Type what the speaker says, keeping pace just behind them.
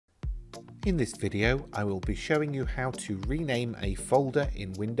In this video, I will be showing you how to rename a folder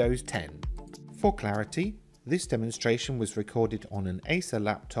in Windows 10. For clarity, this demonstration was recorded on an Acer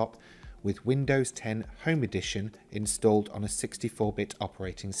laptop with Windows 10 Home Edition installed on a 64-bit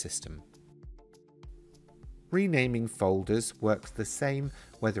operating system. Renaming folders works the same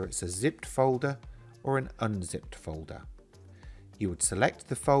whether it's a zipped folder or an unzipped folder. You would select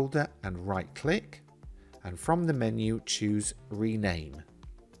the folder and right-click, and from the menu choose Rename.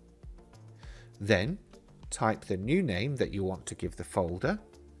 Then type the new name that you want to give the folder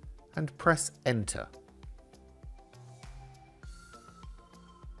and press Enter.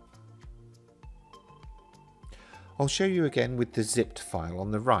 I'll show you again with the zipped file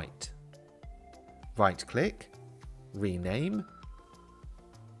on the right. Right-click, Rename,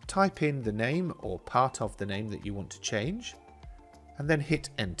 type in the name or part of the name that you want to change, and then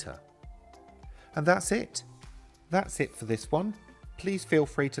hit Enter. And that's it. That's it for this one. Please feel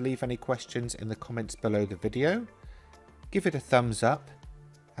free to leave any questions in the comments below the video. Give it a thumbs up,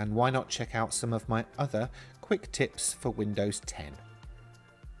 and why not check out some of my other quick tips for Windows 10.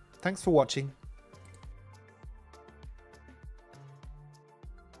 Thanks for watching.